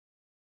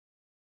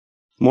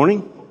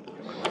Morning.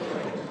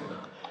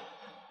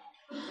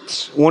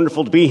 It's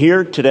wonderful to be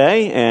here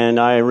today, and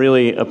I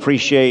really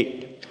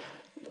appreciate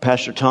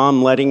Pastor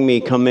Tom letting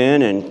me come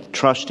in and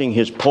trusting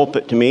his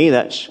pulpit to me.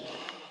 That's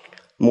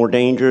more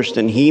dangerous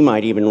than he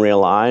might even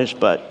realize,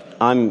 but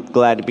I'm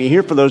glad to be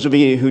here. For those of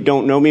you who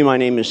don't know me, my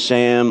name is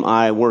Sam.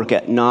 I work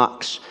at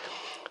Knox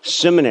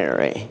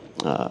Seminary,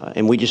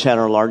 and we just had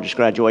our largest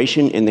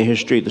graduation in the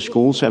history of the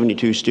school,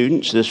 72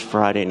 students this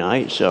Friday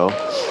night, so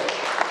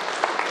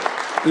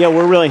yeah,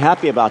 we're really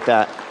happy about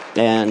that.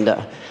 And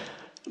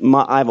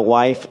I have a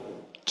wife,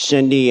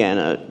 Cindy, and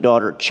a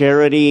daughter,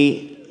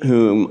 Charity,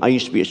 whom I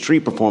used to be a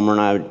street performer,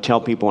 and I would tell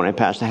people when I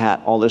passed the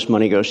hat, all this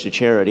money goes to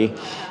charity.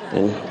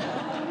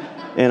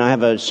 And I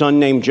have a son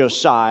named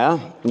Josiah.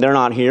 They're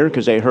not here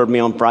because they heard me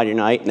on Friday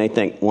night, and they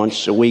think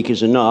once a week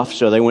is enough,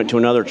 so they went to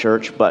another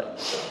church, but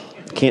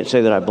can't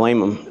say that I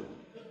blame them.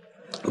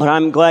 But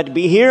I'm glad to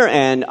be here,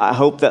 and I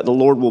hope that the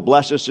Lord will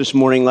bless us this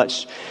morning.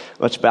 Let's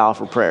bow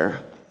for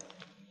prayer.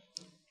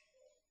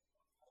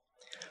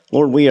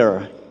 Lord, we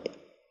are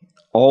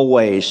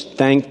always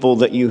thankful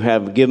that you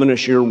have given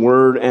us your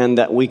word and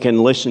that we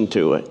can listen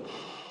to it.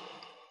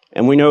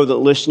 And we know that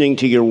listening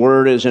to your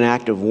word is an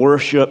act of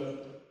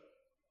worship,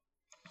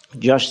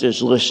 just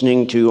as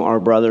listening to our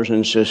brothers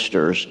and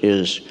sisters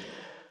is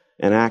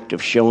an act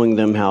of showing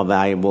them how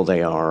valuable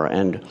they are.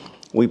 And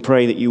we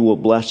pray that you will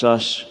bless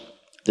us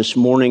this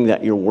morning,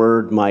 that your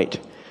word might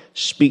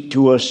speak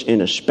to us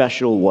in a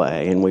special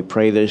way. And we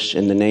pray this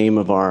in the name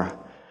of our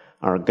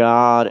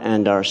God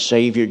and our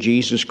Savior,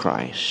 Jesus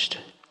Christ.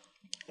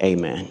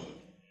 Amen.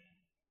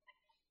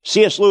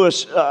 C.S.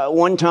 Lewis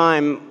one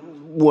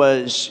time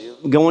was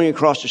going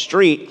across the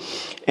street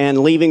and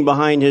leaving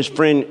behind his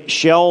friend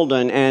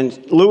Sheldon,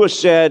 and Lewis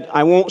said,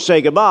 "I won't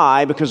say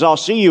goodbye because I'll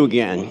see you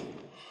again."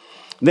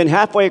 Then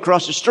halfway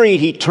across the street,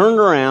 he turned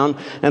around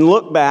and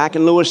looked back,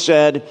 and Lewis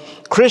said,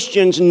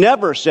 "Christians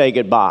never say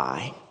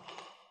goodbye."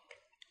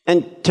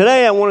 And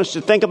today I want us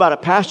to think about a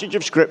passage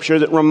of Scripture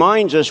that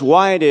reminds us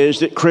why it is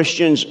that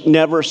Christians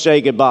never say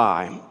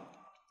goodbye.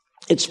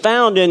 It's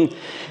found in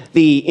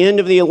the end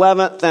of the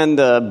 11th and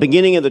the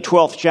beginning of the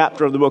 12th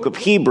chapter of the book of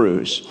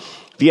Hebrews.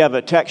 If you have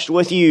a text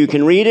with you, you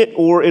can read it,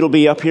 or it'll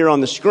be up here on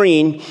the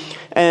screen.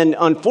 And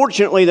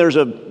unfortunately, there's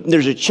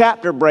a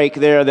chapter break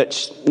there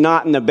that's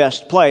not in the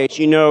best place.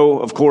 You know,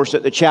 of course,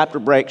 that the chapter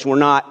breaks were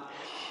not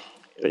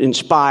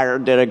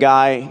inspired, that a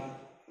guy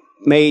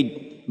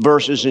made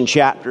verses and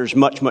chapters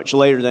much, much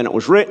later than it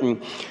was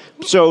written.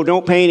 So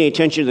don't pay any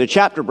attention to the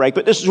chapter break.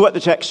 But this is what the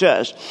text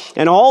says.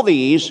 "And all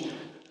these,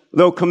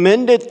 though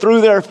commended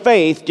through their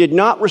faith, did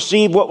not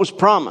receive what was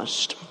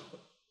promised,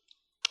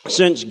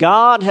 since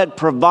God had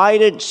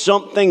provided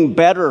something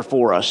better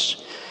for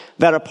us,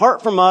 that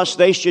apart from us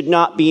they should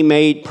not be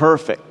made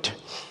perfect.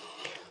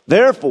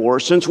 Therefore,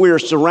 since we are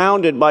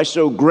surrounded by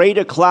so great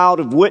a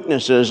cloud of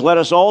witnesses, let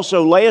us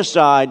also lay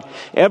aside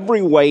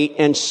every weight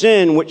and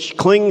sin which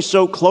clings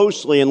so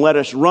closely, and let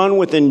us run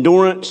with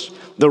endurance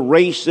the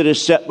race that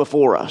is set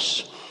before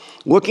us,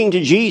 looking to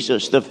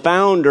Jesus, the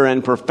founder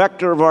and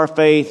perfecter of our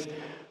faith,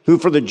 who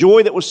for the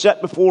joy that was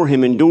set before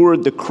him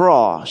endured the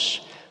cross,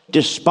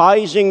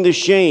 despising the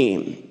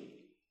shame,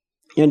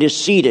 and is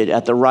seated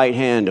at the right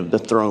hand of the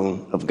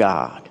throne of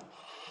God."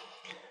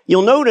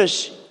 You'll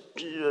notice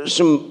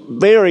some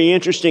very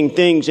interesting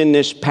things in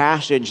this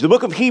passage. The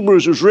book of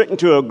Hebrews was written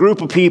to a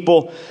group of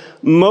people.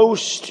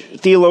 Most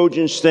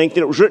theologians think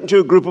that it was written to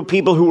a group of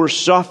people who were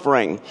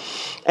suffering.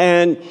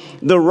 And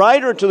the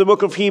writer to the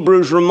book of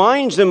Hebrews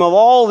reminds them of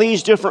all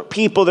these different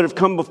people that have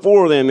come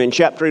before them in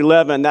chapter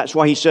 11. That's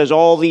why he says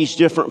all these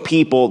different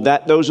people.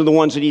 Those are the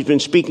ones that he's been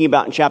speaking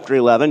about in chapter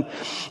 11.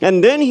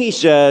 And then he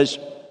says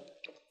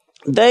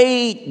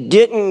they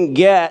didn't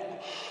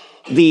get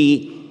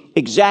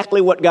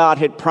exactly what God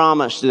had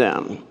promised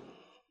them.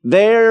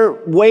 They're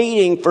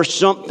waiting for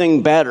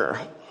something better.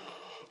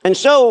 And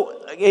so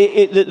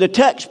the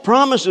text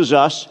promises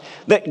us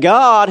that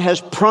God has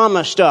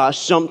promised us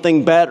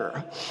something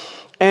better.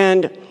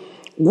 And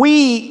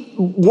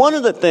one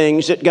of the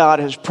things that God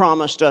has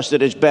promised us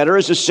that is better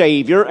is a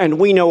Savior, and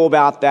we know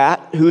about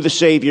that, who the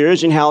Savior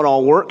is and how it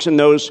all works, and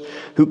those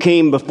who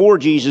came before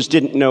Jesus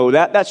didn't know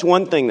that. That's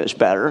one thing that's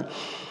better.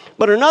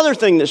 But another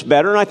thing that's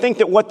better, and I think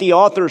that what the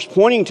author is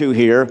pointing to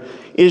here,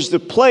 is the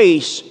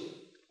place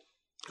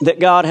that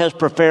God has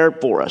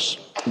prepared for us.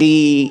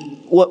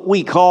 What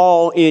we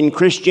call in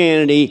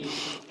Christianity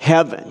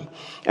heaven.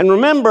 And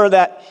remember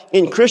that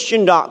in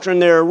Christian doctrine,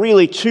 there are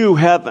really two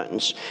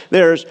heavens.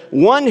 There's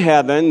one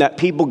heaven that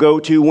people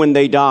go to when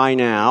they die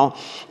now.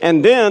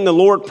 And then the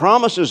Lord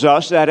promises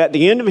us that at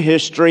the end of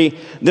history,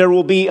 there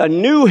will be a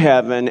new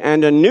heaven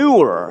and a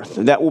new earth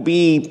that will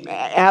be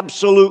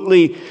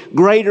absolutely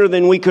greater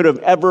than we could have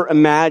ever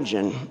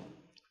imagined.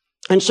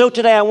 And so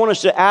today I want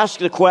us to ask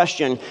the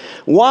question,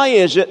 why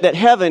is it that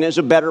heaven is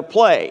a better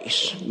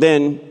place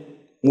than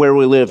where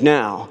we live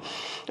now?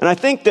 And I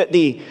think that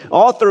the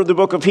author of the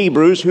book of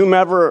Hebrews,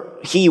 whomever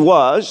he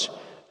was,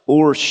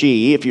 or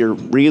she, if you're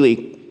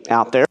really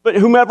out there, but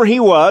whomever he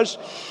was,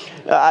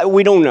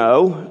 we don't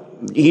know.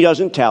 He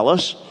doesn't tell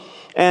us.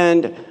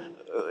 And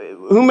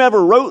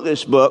whomever wrote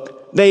this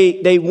book,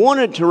 they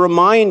wanted to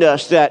remind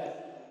us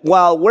that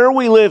while where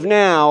we live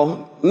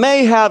now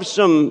may have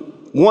some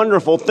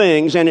wonderful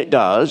things, and it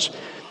does,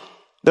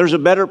 there's a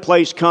better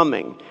place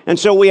coming. And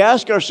so we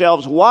ask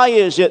ourselves, why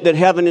is it that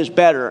heaven is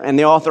better? And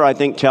the author, I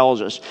think,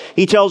 tells us.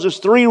 He tells us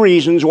 3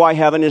 reasons why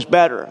heaven is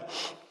better.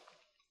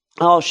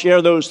 I'll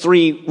share those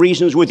 3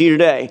 reasons with you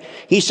today.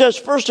 He says,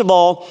 first of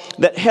all,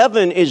 that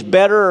heaven is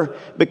better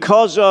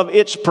because of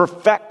its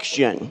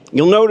perfection.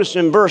 You'll notice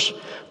in verse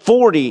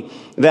 40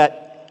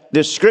 that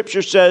the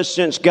scripture says,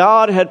 since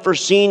God had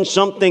foreseen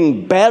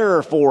something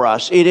better for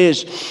us, it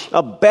is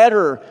a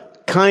better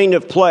kind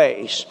of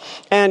place.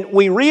 And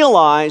we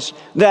realize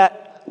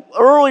that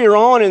earlier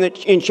on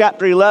in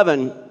chapter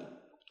 11,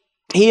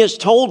 he has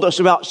told us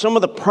about some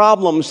of the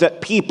problems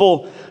that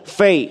people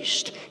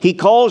faced. He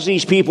calls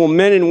these people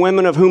men and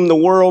women of whom the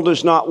world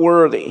is not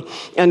worthy.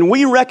 And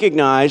we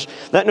recognize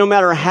that no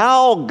matter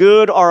how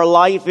good our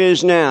life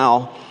is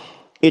now,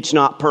 it's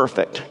not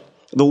perfect.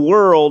 The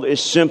world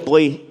is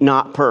simply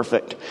not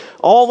perfect.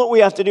 All that we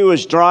have to do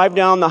is drive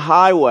down the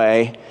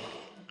highway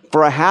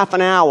for a half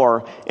an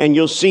hour, and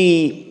you'll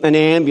see an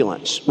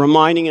ambulance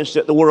reminding us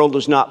that the world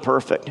is not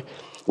perfect.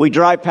 We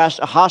drive past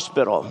a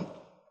hospital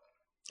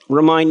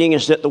reminding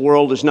us that the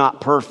world is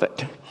not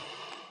perfect.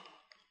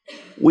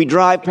 We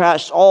drive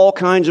past all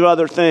kinds of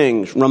other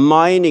things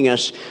reminding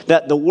us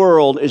that the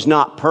world is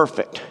not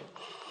perfect.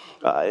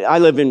 I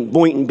live in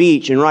Boynton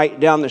Beach, and right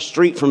down the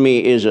street from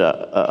me is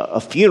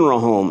a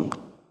funeral home.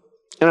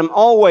 And I'm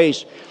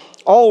always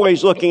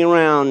looking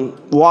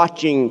around,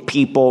 watching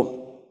people.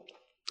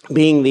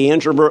 Being the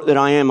introvert that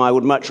I am, I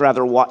would much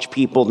rather watch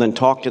people than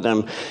talk to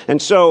them.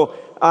 And so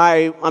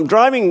I'm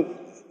driving,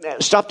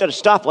 stopped at a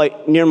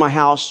stoplight near my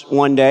house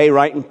one day,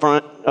 right in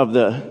front of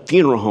the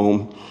funeral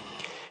home.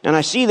 And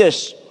I see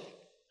this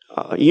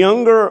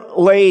younger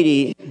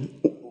lady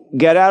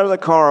get out of the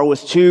car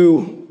with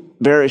 2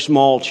 very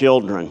small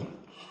children.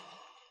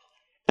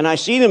 And I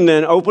see them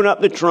then open up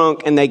the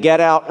trunk and they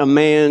get out a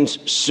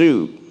man's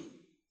suit.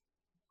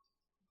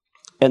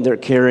 And they're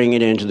carrying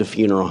it into the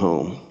funeral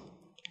home.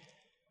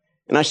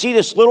 And I see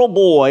this little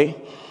boy,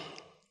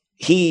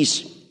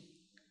 he's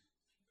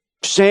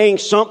saying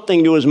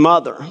something to his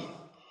mother.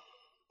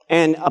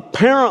 And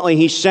apparently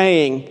he's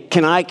saying,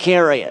 "Can I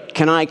carry it?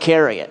 Can I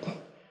carry it?"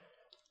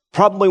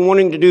 Probably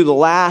wanting to do the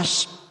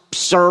last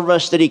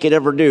service that he could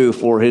ever do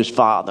for his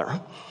father.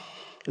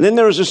 And then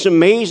there was this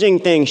amazing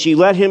thing. She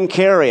let him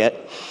carry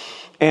it.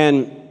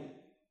 And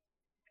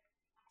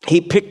he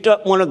picked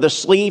up one of the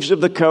sleeves of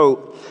the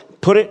coat,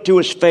 put it to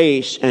his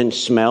face, and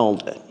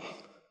smelled it.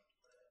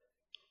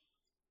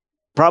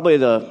 Probably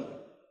to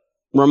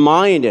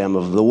remind him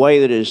of the way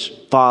that his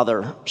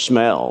father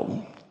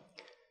smelled.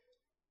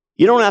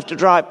 You don't have to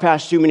drive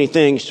past too many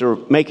things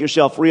to make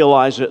yourself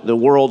realize that the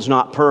world's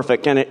not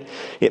perfect. And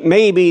it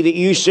may be that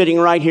you sitting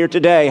right here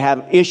today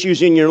have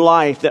issues in your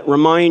life that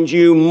remind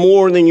you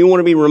more than you want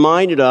to be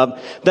reminded of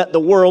that the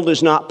world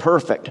is not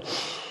perfect.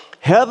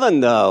 Heaven,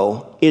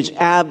 though, is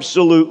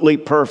absolutely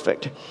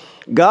perfect.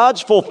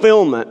 God's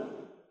fulfillment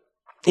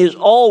is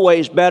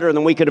always better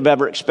than we could have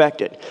ever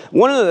expected.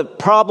 One of the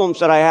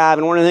problems that I have,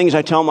 and one of the things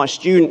I tell my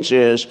students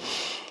is,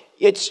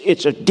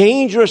 it's a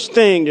dangerous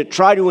thing to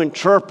try to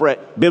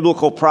interpret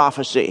biblical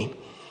prophecy.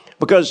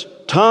 Because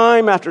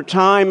time after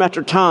time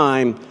after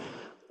time,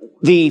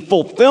 the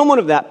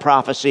fulfillment of that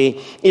prophecy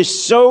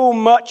is so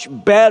much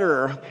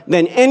better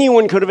than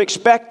anyone could have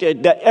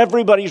expected that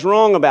everybody's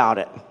wrong about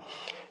it.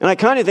 And I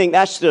kind of think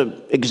that's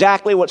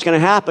exactly what's going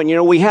to happen. You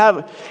know, we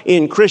have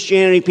in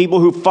Christianity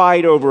people who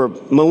fight over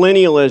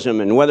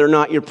millennialism and whether or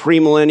not you're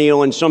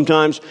premillennial. And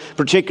sometimes,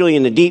 particularly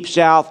in the Deep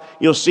South,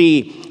 you'll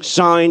see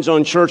signs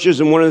on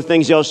churches, and one of the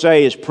things they'll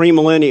say is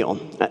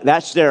premillennial.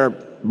 That's their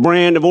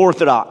brand of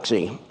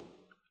orthodoxy.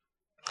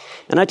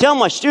 And I tell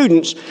my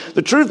students,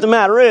 the truth of the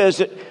matter is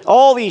that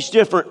all these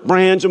different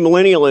brands of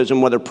millennialism,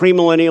 whether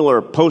premillennial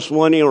or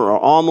postmillennial or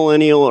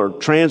amillennial or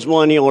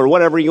transmillennial or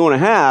whatever you want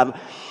to have,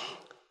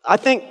 I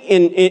think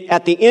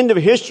at the end of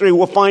history,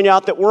 we'll find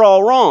out that we're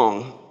all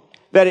wrong.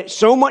 That it's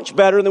so much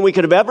better than we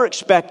could have ever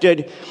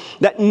expected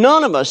that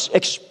none of us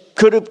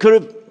could have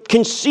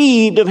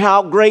conceived of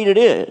how great it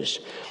is.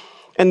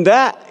 And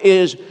that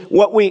is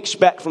what we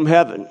expect from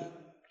heaven.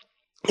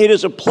 It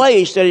is a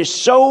place that is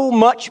so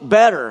much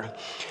better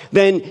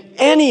than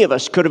any of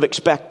us could have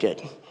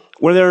expected,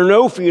 where there are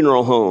no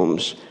funeral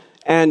homes,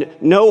 and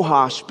no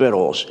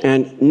hospitals,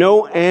 and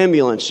no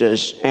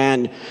ambulances,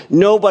 and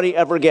nobody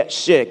ever gets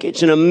sick.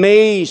 It's an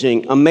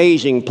amazing,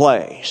 amazing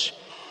place.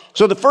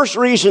 So the first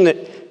reason that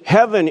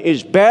heaven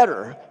is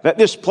better, that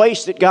this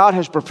place that God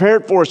has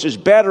prepared for us is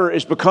better,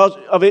 is because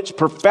of its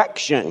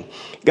perfection.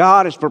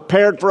 God has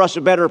prepared for us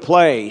a better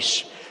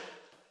place.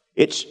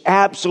 It's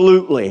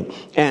absolutely,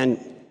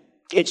 and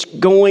it's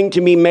going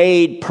to be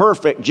made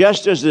perfect,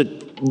 just as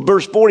the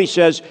verse 40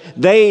 says,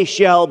 they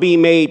shall be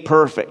made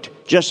perfect.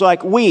 Just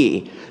like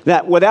we,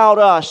 that without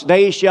us,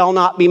 they shall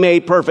not be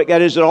made perfect.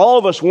 That is, that all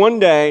of us one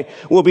day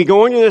will be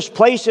going to this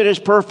place that is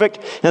perfect,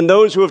 and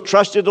those who have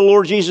trusted the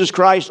Lord Jesus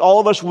Christ,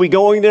 all of us will be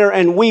going there,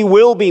 and we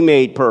will be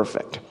made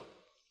perfect.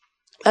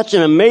 That's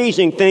an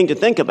amazing thing to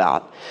think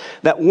about,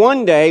 that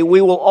one day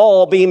we will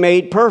all be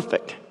made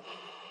perfect.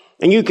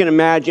 And you can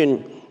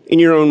imagine in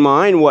your own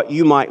mind what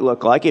you might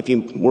look like if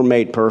you were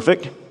made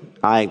perfect.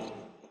 I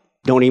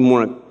don't even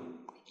want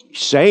to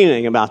say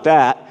anything about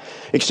that,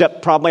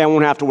 except probably I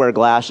won't have to wear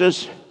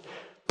glasses.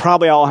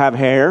 Probably I'll have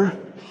hair.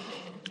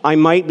 I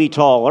might be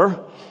taller.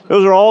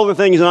 Those are all the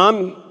things that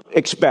I'm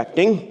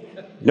expecting.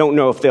 Don't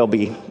know if they'll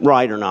be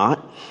right or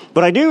not.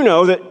 But I do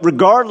know that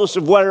regardless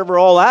of whatever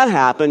all that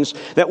happens,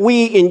 that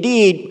we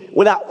indeed,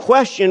 without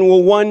question,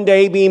 will one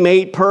day be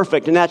made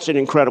perfect. And that's an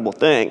incredible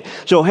thing.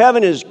 So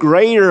heaven is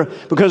greater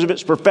because of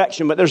its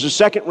perfection. But there's a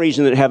second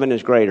reason that heaven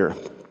is greater.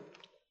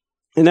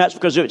 And that's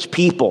because of its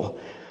people.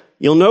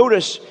 You'll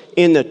notice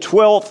in the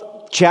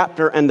 12th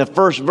chapter and the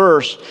first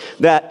verse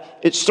that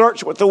it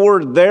starts with the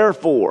word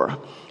therefore.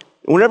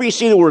 Whenever you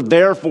see the word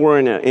therefore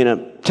in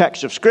a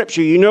text of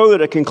Scripture, you know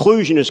that a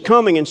conclusion is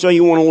coming, and so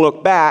you want to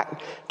look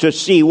back to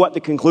see what the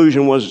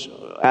conclusion was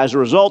as a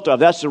result of.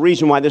 That's the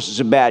reason why this is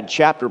a bad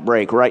chapter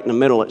break. Right in the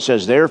middle it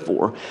says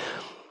therefore.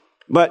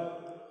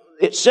 But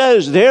it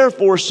says,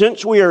 therefore,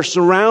 since we are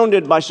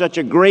surrounded by such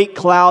a great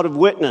cloud of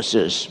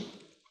witnesses.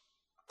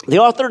 The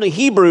author of the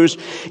Hebrews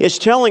is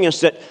telling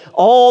us that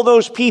all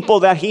those people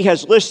that he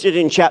has listed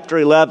in chapter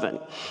 11,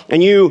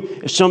 and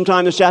you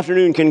sometime this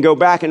afternoon can go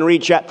back and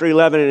read chapter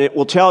 11, and it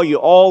will tell you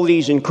all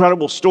these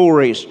incredible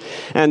stories.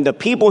 And the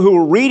people who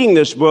were reading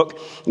this book,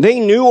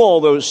 they knew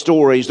all those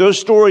stories. Those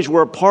stories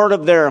were a part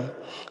of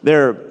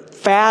their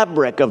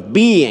fabric of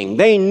being.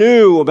 They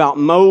knew about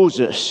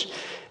Moses,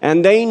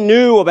 and they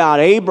knew about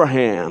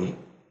Abraham.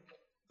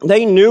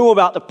 They knew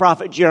about the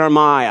prophet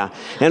Jeremiah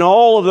and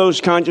all of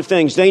those kinds of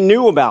things. They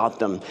knew about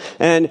them.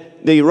 And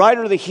the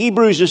writer of the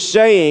Hebrews is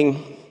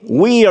saying,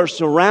 we are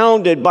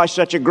surrounded by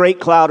such a great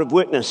cloud of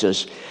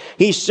witnesses.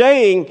 He's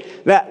saying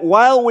that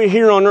while we're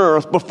here on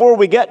earth, before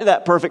we get to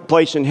that perfect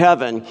place in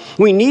heaven,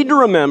 we need to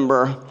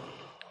remember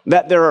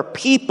that there are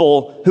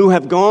people who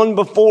have gone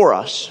before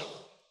us.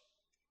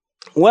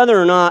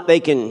 Whether or not they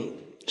can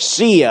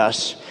see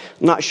us,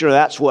 I'm not sure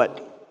that's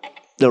what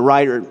the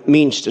writer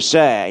means to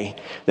say,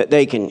 that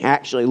they can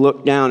actually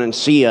look down and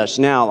see us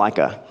now like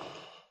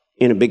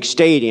in a big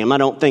stadium. I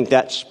don't think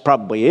that's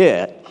probably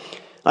it.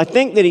 I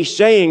think that he's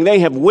saying they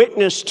have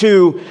witnessed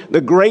to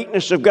the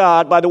greatness of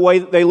God by the way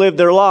that they live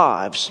their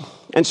lives.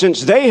 And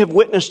since they have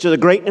witnessed to the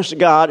greatness of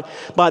God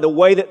by the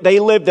way that they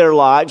live their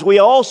lives, we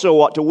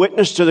also ought to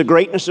witness to the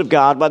greatness of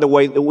God by the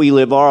way that we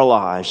live our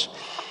lives.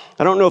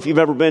 I don't know if you've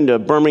ever been to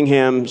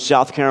Birmingham,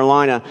 South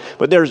Carolina,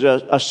 but there's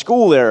a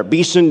school there,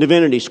 Beeson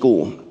Divinity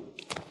School.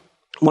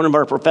 One of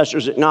our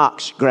professors at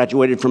Knox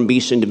graduated from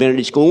Beeson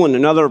Divinity School, and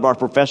another of our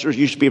professors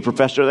used to be a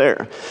professor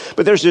there.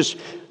 But there's this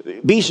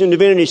Beeson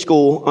Divinity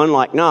School,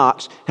 unlike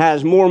Knox,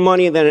 has more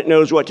money than it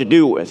knows what to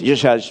do with. It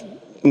just has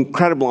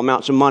incredible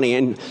amounts of money.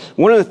 And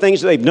one of the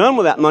things that they've done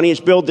with that money is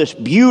build this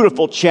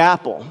beautiful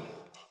chapel.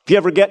 If you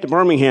ever get to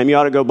Birmingham, you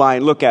ought to go by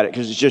and look at it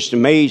because it's just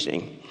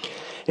amazing.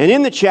 And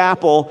in the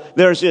chapel,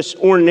 there's this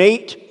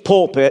ornate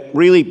pulpit,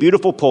 really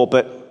beautiful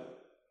pulpit.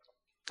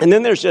 And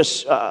then there's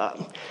this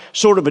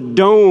sort of a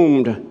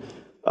domed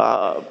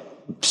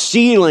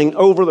ceiling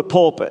over the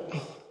pulpit.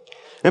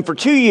 And for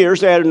 2 years,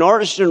 they had an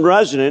artist in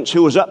residence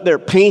who was up there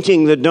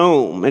painting the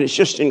dome. And it's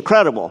just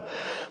incredible.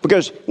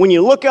 Because when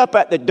you look up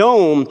at the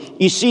dome,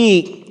 you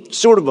see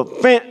sort of a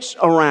fence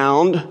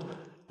around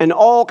and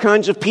all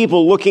kinds of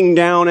people looking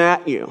down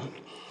at you.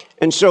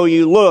 And so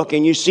you look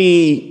and you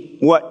see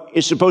what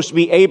is supposed to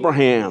be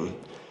Abraham.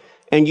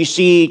 And you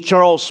see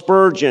Charles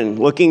Spurgeon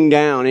looking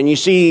down, and you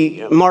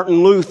see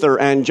Martin Luther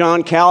and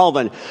John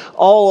Calvin,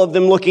 all of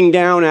them looking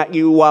down at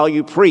you while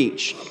you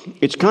preach.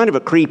 It's kind of a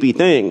creepy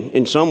thing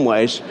in some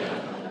ways,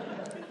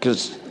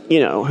 because,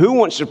 who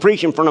wants to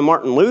preach in front of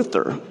Martin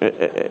Luther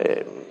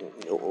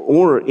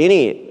or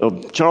any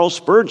of Charles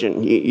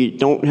Spurgeon? You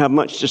don't have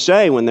much to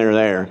say when they're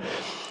there.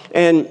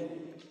 And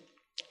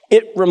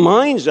it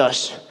reminds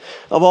us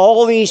of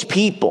all these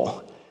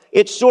people.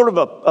 It's sort of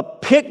a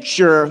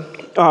picture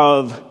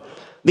of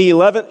the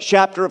 11th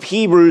chapter of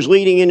Hebrews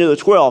leading into the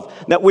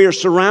 12th, that we are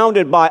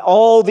surrounded by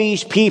all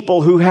these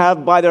people who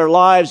have by their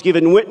lives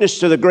given witness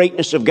to the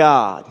greatness of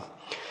God.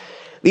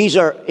 These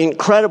are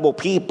incredible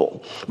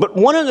people. But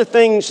one of the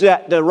things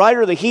that the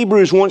writer of the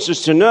Hebrews wants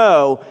us to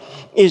know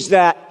is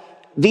that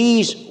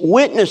these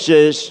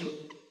witnesses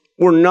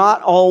were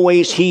not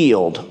always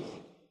healed.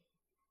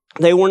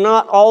 They were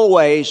not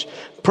always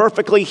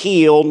perfectly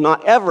healed,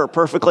 not ever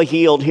perfectly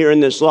healed here in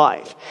this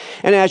life.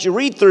 And as you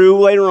read through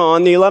later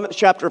on, the 11th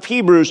chapter of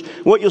Hebrews,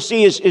 what you'll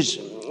see is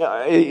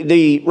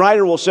the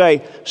writer will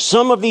say,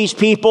 some of these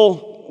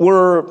people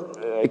were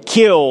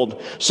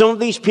killed. Some of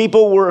these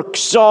people were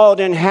sawed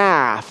in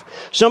half.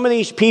 Some of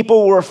these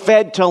people were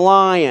fed to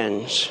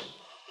lions.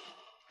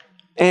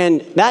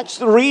 And that's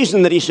the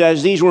reason that he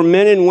says these were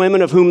men and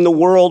women of whom the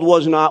world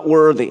was not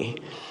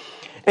worthy.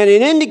 And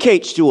it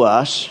indicates to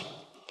us,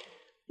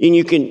 And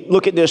you can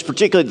look at this,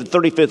 particularly the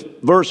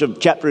 35th verse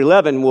of chapter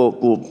 11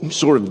 will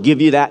sort of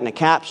give you that in a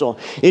capsule.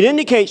 It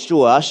indicates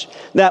to us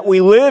that we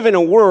live in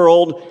a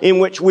world in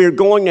which we're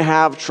going to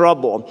have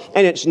trouble.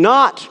 And it's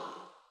not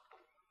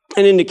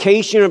an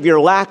indication of your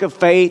lack of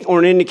faith or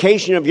an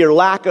indication of your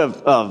lack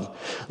of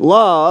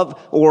love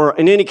or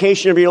an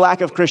indication of your lack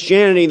of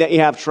Christianity that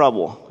you have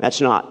trouble. That's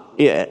not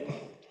it.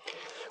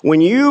 When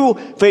you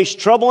face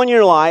trouble in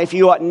your life,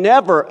 you ought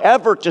never,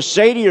 ever to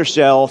say to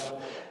yourself,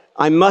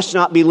 I must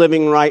not be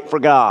living right for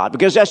God,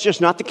 because that's just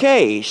not the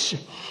case.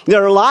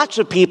 There are lots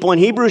of people in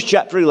Hebrews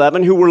chapter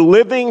 11 who were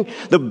living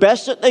the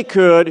best that they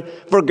could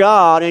for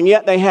God, and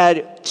yet they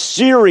had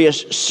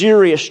serious,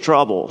 serious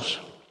troubles.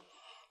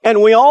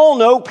 And we all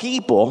know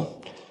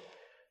people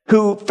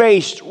who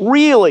faced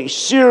really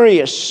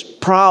serious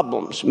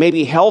problems,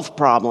 maybe health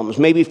problems,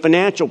 maybe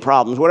financial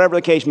problems, whatever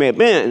the case may have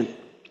been.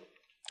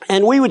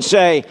 And we would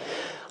say,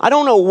 I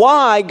don't know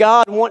why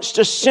God wants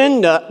to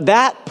send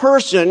that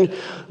person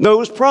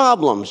those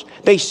problems.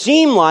 They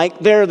seem like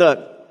they're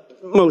the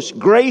most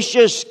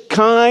gracious,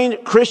 kind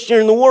Christian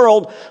in the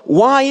world.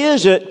 Why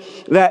is it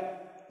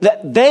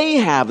that they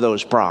have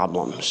those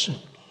problems?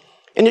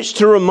 And it's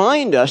to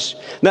remind us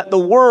that the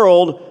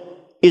world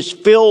is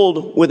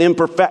filled with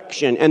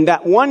imperfection and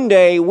that one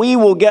day we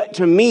will get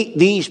to meet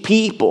these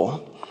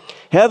people.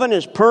 Heaven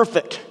is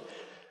perfect.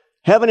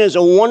 Heaven is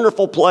a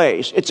wonderful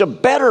place. It's a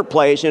better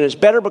place, and it's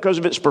better because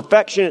of its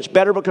perfection. It's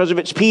better because of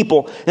its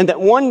people. And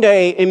that one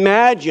day,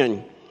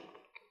 imagine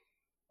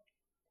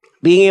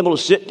being able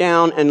to sit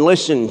down and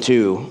listen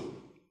to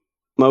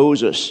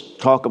Moses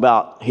talk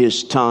about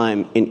his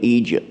time in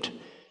Egypt.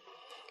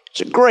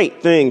 It's a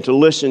great thing to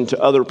listen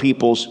to other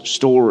people's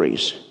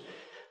stories.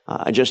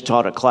 I just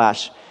taught a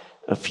class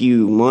a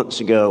few months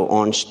ago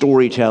on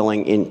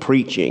storytelling in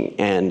preaching,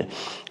 and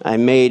I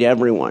made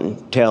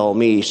everyone tell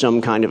me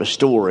some kind of a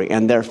story,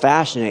 and they're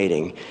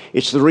fascinating.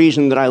 It's the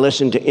reason that I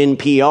listen to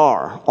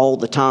NPR all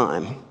the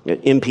time.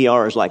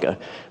 NPR is like a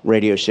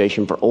radio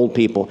station for old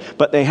people,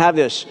 but they have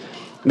these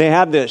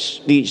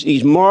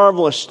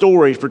marvelous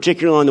stories,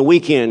 particularly on the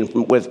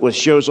weekend with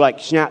shows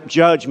like Snap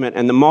Judgment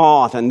and The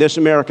Moth and This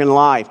American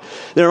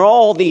Life. There are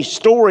all these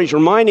stories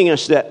reminding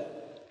us that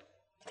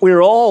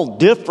we're all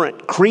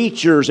different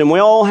creatures and we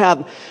all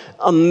have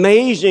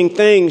amazing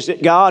things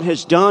that God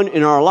has done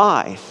in our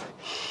life.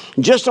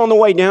 Just on the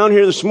way down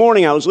here this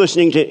morning, I was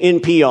listening to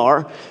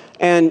NPR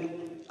and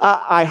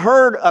I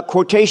heard a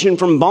quotation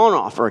from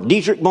Bonhoeffer,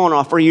 Dietrich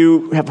Bonhoeffer.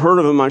 You have heard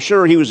of him, I'm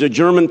sure. He was a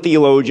German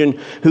theologian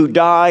who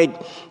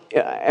died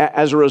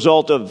as a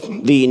result of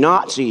the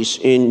Nazis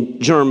in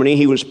Germany.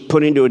 He was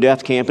put into a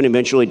death camp and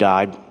eventually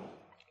died.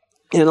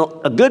 And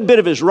a good bit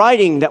of his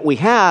writing that we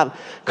have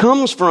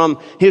comes from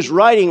his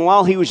writing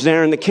while he was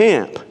there in the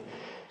camp.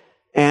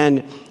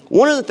 And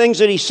one of the things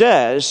that he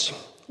says,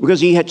 because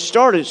he had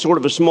started sort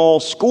of a small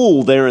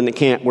school there in the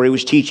camp where he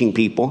was teaching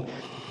people,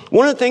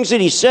 one of the things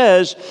that he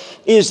says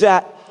is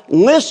that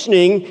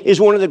listening is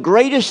one of the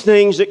greatest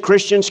things that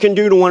Christians can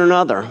do to one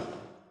another.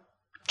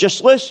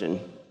 Just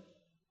listen.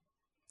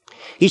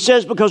 He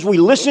says because we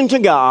listen to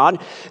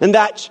God, and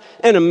that's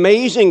an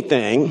amazing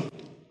thing.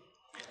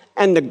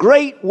 And the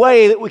great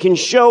way that we can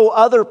show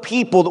other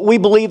people that we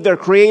believe they're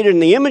created in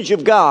the image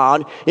of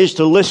God is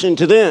to listen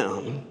to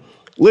them.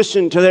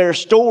 Listen to their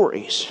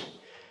stories.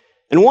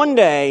 And one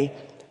day,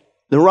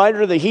 the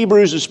writer of the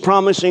Hebrews is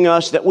promising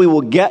us that we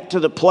will get to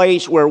the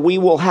place where we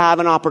will have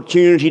an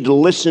opportunity to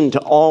listen to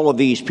all of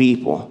these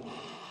people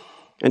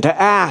and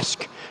to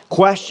ask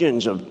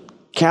questions of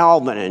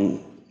Calvin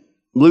and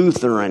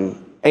Luther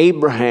and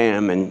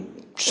Abraham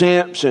and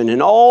Samson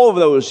and all of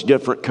those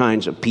different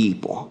kinds of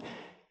people.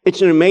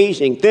 It's an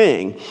amazing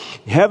thing.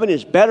 Heaven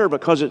is better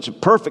because it's a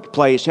perfect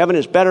place. Heaven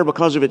is better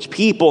because of its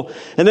people.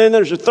 And then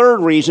there's a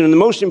third reason, and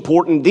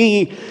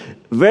the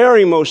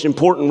very most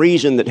important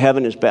reason that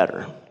heaven is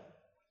better.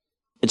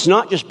 It's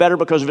not just better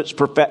because of its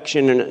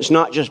perfection, and it's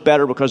not just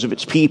better because of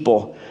its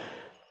people.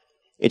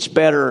 It's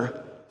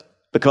better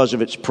because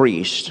of its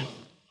priest.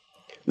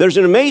 There's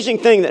an amazing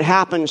thing that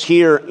happens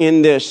here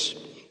in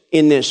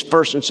this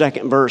first and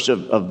second verse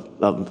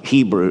of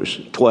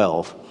Hebrews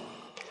 12.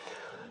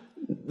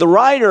 The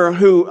writer,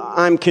 who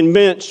I'm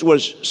convinced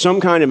was some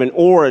kind of an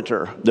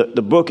orator,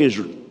 the book is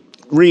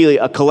really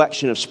a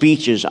collection of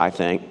speeches, I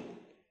think.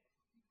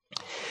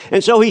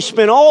 And so he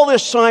spent all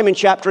this time in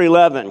chapter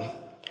 11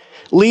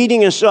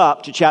 leading us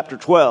up to chapter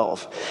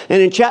 12.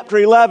 And in chapter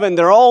 11,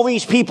 there are all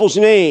these people's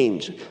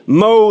names,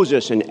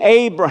 Moses and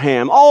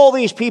Abraham, all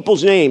these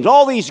people's names,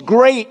 all these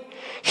great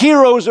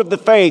heroes of the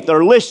faith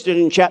are listed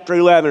in chapter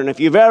 11. And if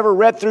you've ever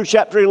read through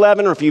chapter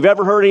 11, or if you've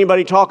ever heard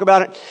anybody talk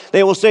about it,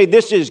 they will say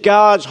this is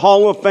God's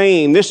Hall of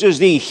Fame. This is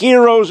the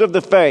heroes of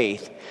the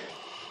faith.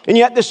 And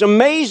yet this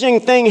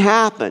amazing thing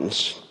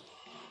happens.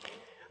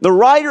 The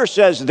writer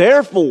says,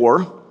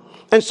 therefore,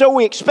 and so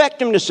we expect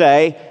him to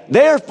say,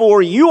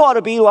 therefore you ought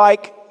to be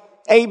like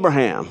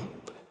Abraham,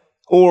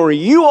 or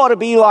you ought to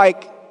be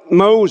like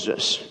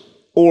Moses,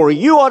 or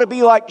you ought to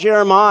be like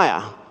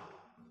Jeremiah.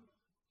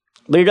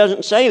 But he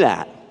doesn't say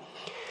that.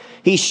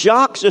 He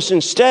shocks us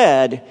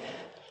instead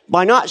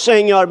by not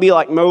saying you ought to be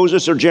like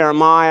Moses or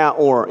Jeremiah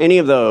or any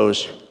of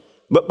those,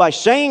 but by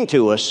saying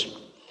to us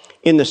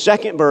in the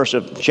second verse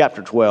of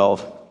chapter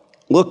 12,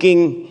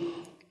 looking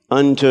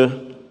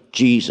unto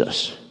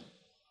Jesus.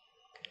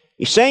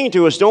 He's saying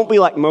to us, don't be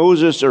like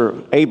Moses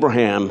or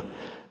Abraham,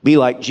 be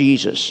like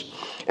Jesus.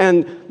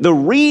 And the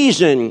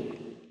reason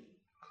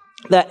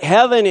that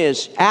heaven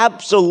is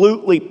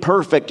absolutely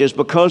perfect is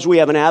because we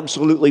have an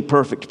absolutely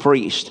perfect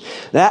priest.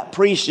 That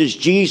priest is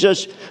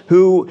Jesus,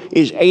 who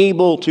is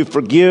able to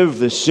forgive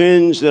the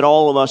sins that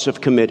all of us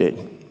have committed.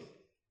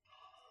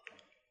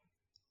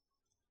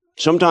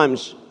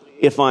 Sometimes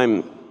if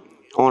I'm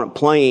on a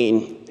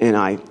plane and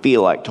I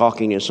feel like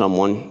talking to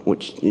someone,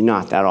 which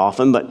not that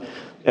often, but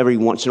every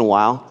once in a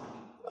while,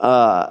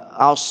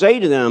 I'll say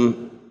to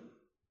them,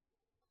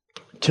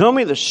 tell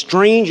me the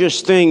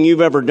strangest thing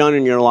you've ever done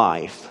in your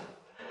life,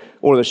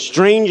 or the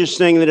strangest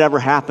thing that ever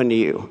happened to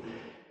you.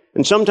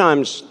 And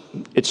sometimes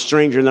it's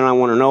stranger than I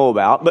want to know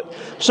about, but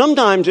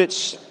sometimes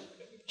it's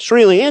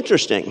really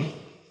interesting.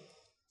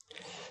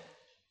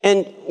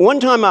 And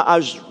one time I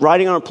was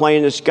riding on a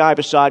plane, this guy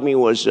beside me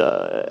was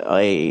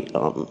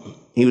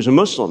he was a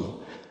Muslim.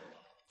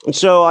 And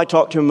so I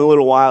talked to him a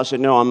little while. I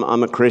said, no,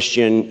 I'm a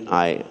Christian.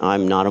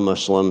 I'm not a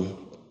Muslim.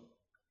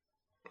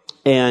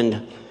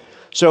 And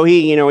so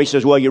he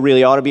says, well, you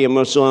really ought to be a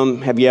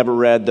Muslim. Have you ever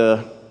read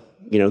the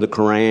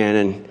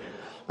Quran? And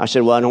I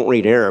said, well, I don't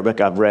read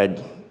Arabic. I've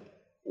read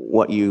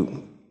what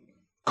you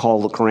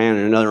call the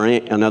Quran in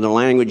another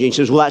language. And he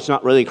says, well, that's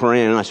not really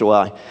Quran. And I said,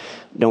 well, I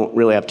don't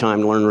really have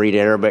time to learn to read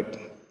Arabic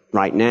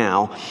right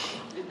now.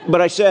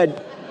 But I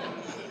said,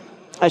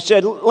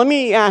 let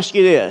me ask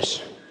you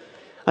this.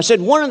 I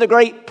said, one of the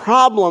great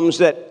problems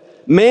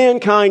that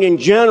mankind in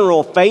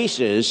general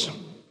faces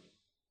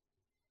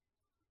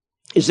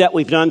is that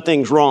we've done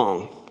things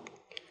wrong.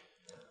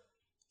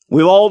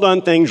 We've all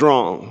done things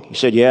wrong. He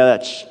said,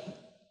 yeah,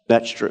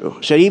 that's true.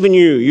 I said, even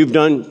you've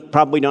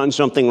probably done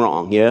something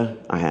wrong. Yeah,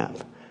 I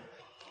have.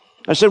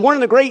 I said, one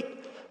of the great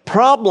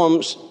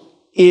problems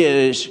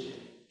is,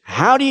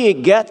 how do you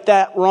get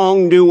that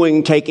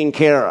wrongdoing taken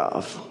care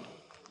of?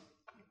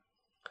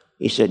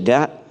 He said,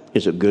 that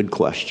is a good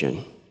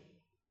question.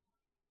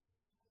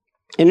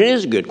 And it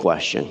is a good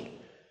question.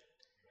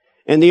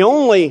 And the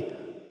only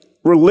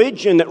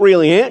religion that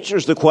really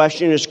answers the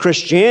question is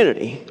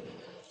Christianity.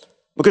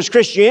 Because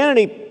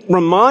Christianity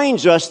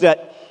reminds us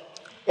that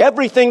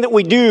everything that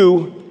we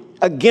do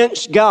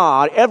against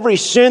God, every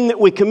sin that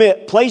we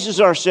commit,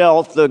 places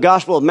ourselves, the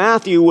Gospel of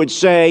Matthew would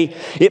say,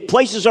 it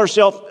places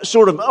ourselves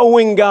sort of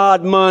owing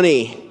God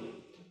money.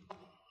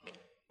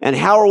 And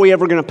how are we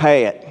ever going to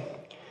pay it?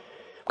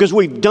 Because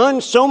we've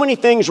done so many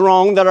things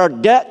wrong that our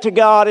debt to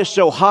God is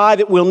so high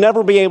that we'll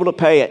never be able to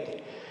pay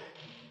it.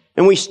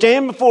 And we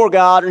stand before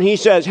God and He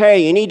says,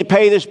 hey, you need to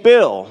pay this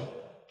bill.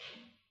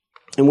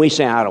 And we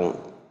say, I don't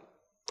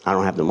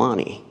have the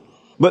money.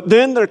 But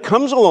then there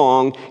comes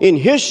along in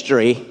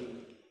history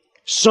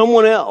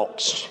someone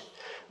else,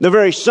 the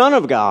very Son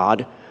of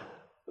God,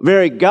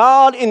 very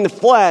God in the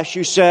flesh,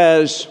 who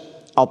says,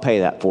 I'll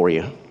pay that for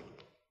you.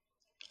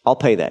 I'll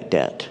pay that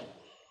debt.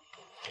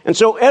 And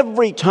so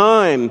every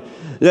time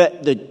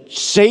that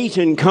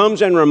Satan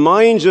comes and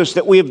reminds us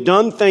that we have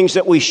done things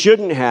that we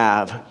shouldn't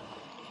have,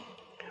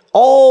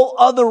 all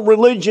other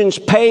religions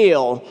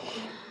pale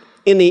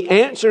in the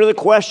answer to the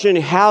question,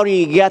 how do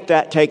you get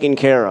that taken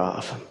care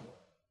of?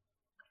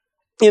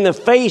 In the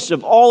face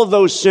of all of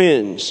those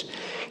sins,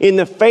 in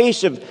the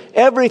face of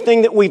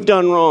everything that we've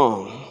done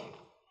wrong,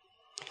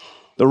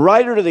 the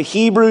writer to the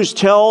Hebrews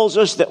tells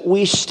us that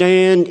we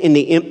stand in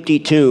the empty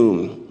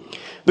tomb.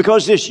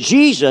 Because this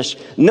Jesus,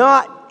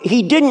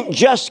 he didn't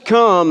just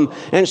come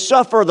and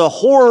suffer the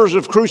horrors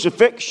of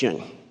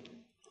crucifixion.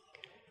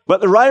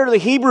 But the writer of the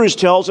Hebrews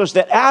tells us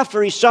that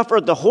after He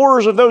suffered the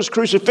horrors of those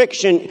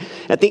crucifixion,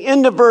 at the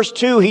end of verse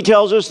 2, he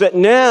tells us that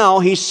now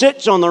He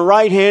sits on the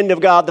right hand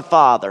of God the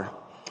Father.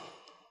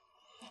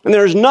 And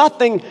there's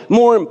nothing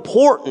more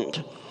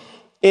important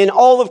in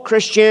all of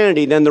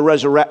Christianity than the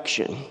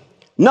resurrection.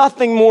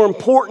 Nothing more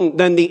important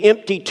than the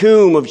empty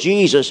tomb of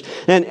Jesus.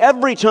 And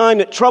every time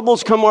that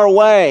troubles come our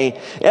way,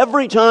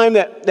 every time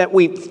that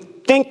we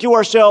think to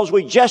ourselves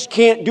we just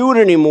can't do it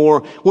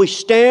anymore, we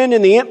stand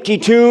in the empty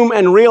tomb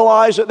and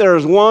realize that there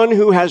is one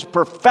who has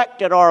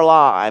perfected our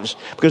lives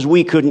because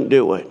we couldn't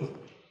do it.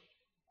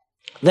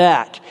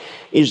 That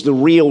is the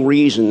real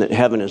reason that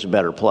heaven is a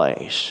better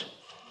place.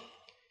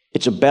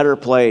 It's a better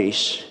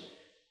place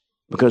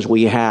because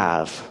we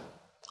have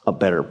a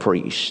better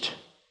priest.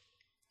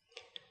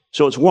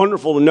 So it's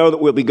wonderful to know that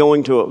we'll be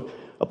going to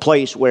a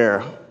place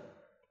where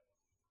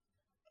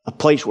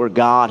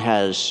God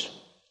has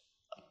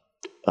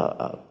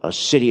a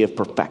city of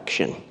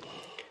perfection.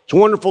 It's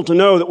wonderful to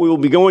know that we will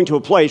be going to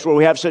a place where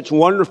we have such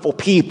wonderful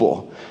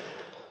people.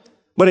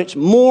 But it's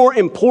more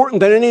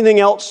important than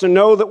anything else to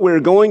know that we're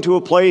going to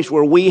a place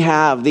where we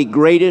have the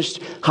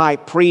greatest high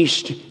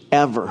priest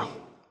ever.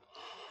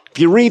 If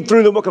you read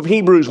through the book of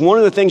Hebrews, one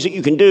of the things that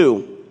you can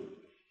do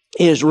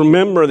is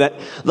remember that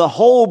the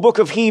whole book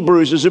of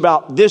Hebrews is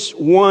about this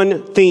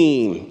one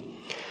theme.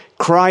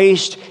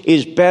 Christ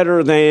is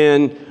better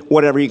than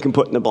whatever you can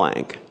put in the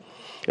blank.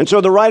 And so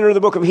the writer of the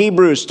book of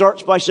Hebrews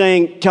starts by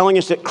telling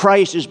us that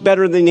Christ is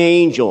better than the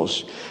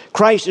angels.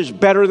 Christ is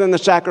better than the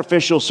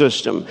sacrificial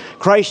system.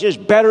 Christ is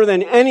better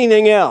than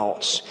anything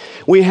else.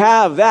 We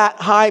have that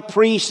high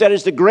priest that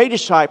is the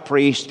greatest high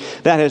priest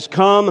that has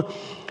come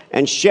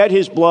and shed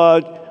his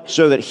blood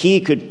so that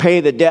he could pay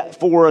the debt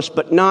for us,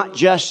 but not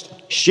just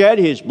shed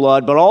his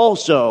blood, but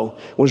also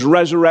was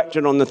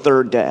resurrected on the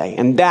third day.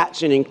 And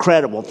that's an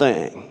incredible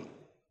thing.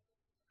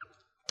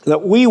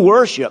 That we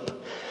worship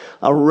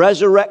a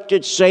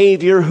resurrected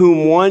Savior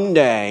whom one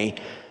day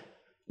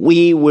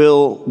we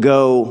will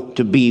go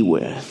to be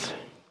with.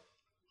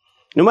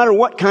 No matter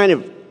what kind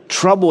of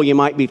trouble you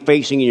might be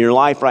facing in your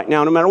life right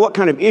now, no matter what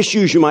kind of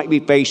issues you might be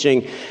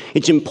facing,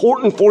 it's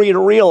important for you to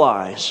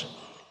realize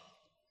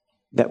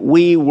that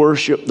we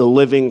worship the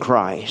living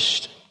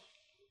Christ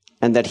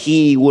and that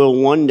He will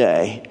one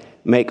day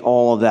make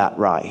all of that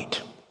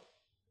right.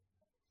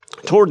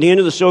 Toward the end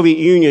of the Soviet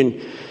Union,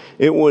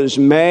 it was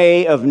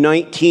May of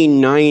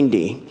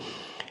 1990,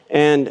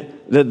 and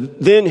the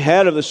then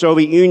head of the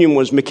Soviet Union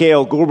was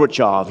Mikhail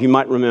Gorbachev, you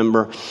might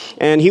remember.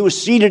 And he was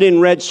seated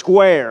in Red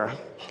Square.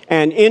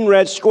 And in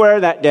Red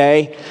Square that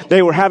day,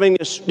 they were having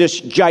this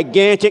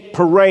gigantic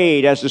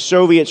parade, as the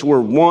Soviets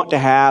were wont to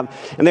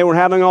have. And they were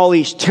having all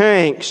these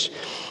tanks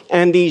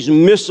and these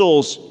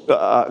missiles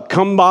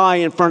come by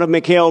in front of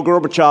Mikhail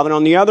Gorbachev. And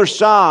on the other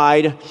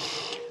side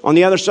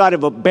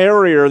of a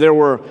barrier, there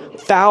were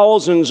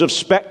thousands of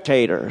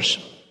spectators.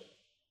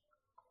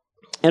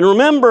 And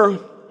remember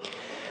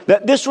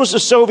that this was the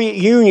Soviet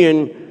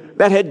Union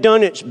that had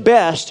done its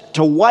best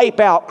to wipe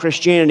out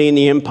Christianity in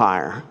the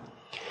empire.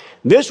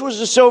 This was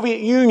the Soviet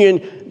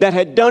Union that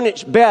had done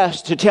its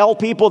best to tell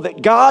people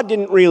that God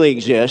didn't really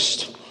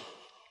exist,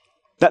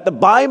 that the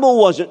Bible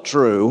wasn't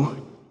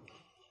true,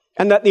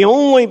 and that the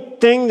only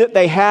thing that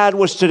they had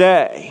was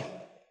today.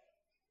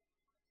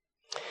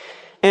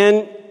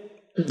 And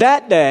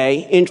that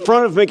day, in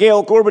front of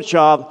Mikhail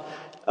Gorbachev,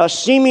 a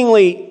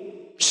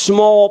seemingly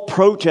small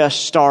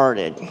protest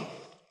started.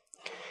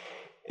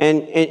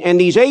 And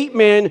these 8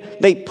 men,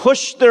 they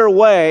pushed their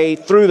way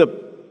through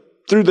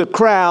the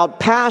crowd,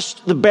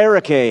 past the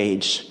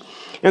barricades.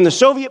 And the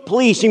Soviet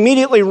police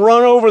immediately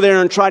run over there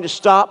and try to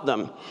stop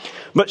them.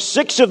 But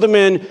 6 of the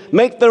men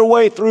make their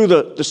way through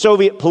the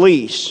Soviet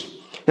police.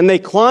 And they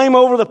climb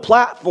over the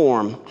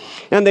platform.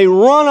 And they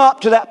run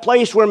up to that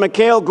place where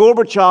Mikhail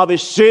Gorbachev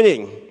is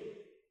sitting.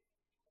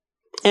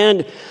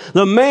 And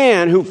the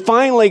man who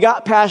finally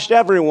got past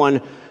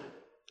everyone,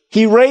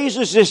 he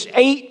raises this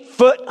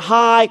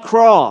 8-foot-high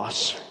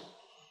cross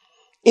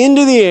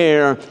into the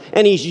air,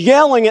 and he's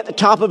yelling at the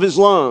top of his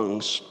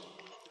lungs.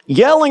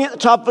 Yelling at the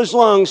top of his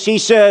lungs, he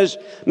says,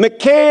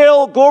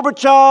 "Mikhail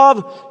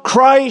Gorbachev,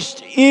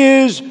 Christ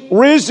is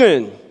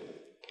risen."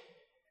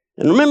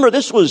 And remember,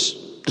 this was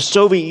the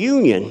Soviet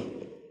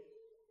Union.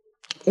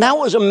 That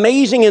was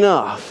amazing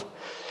enough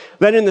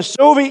that in the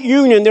Soviet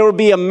Union there would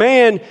be a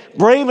man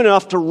brave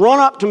enough to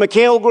run up to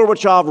Mikhail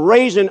Gorbachev,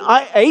 raise an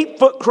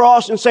 8-foot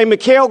cross and say,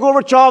 "Mikhail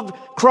Gorbachev,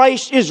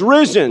 Christ is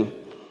risen."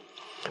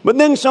 But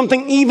then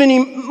something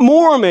even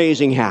more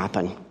amazing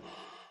happened.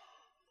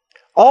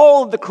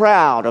 All of the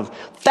crowd of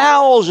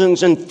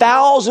thousands and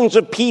thousands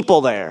of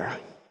people there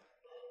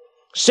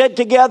said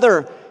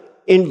together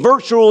in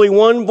virtually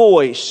one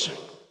voice,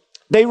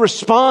 they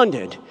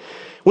responded.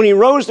 When he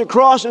rose the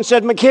cross and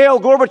said, "Mikhail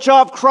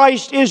Gorbachev,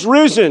 Christ is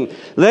risen,"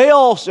 they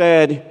all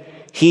said,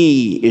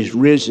 "He is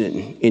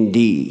risen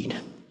indeed."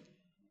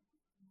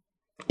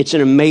 It's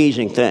an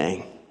amazing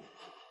thing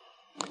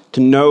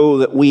to know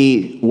that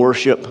we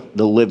worship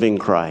the living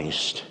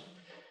Christ,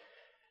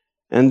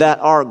 and that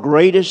our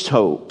greatest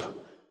hope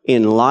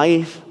in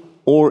life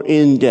or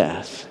in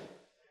death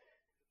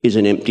is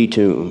an empty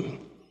tomb.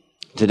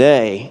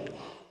 Today,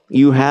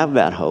 you have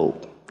that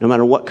hope. No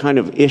matter what kind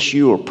of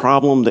issue or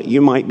problem that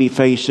you might be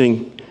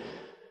facing,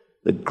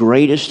 the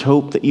greatest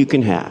hope that you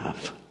can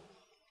have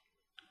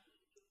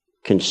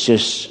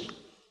consists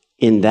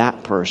in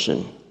that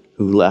person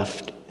who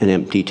left an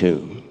empty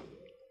tomb.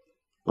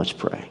 Let's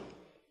pray.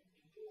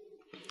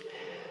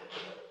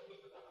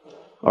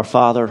 Our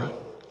Father,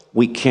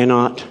 we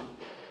cannot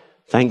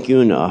thank you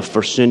enough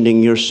for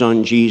sending your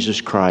Son,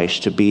 Jesus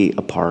Christ, to be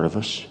a part of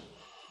us.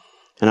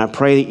 And I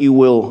pray that you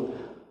will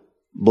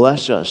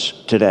bless us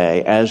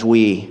today as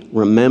we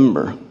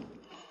remember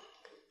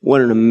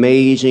what an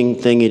amazing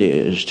thing it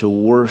is to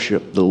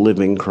worship the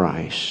living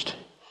Christ.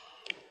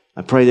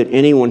 I pray that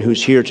anyone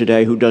who's here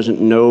today who doesn't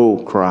know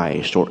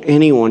Christ, or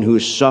anyone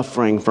who's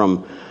suffering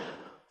from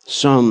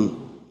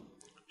some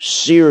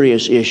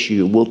serious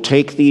issue, will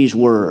take these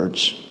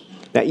words,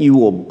 that you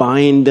will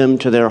bind them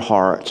to their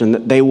hearts, and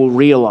that they will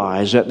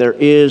realize that there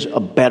is a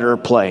better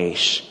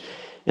place,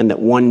 and that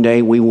one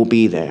day we will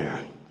be there.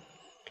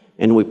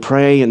 And we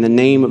pray in the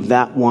name of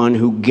that one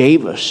who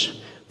gave us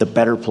the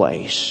better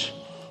place.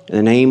 In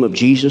the name of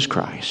Jesus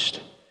Christ,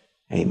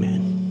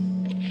 amen.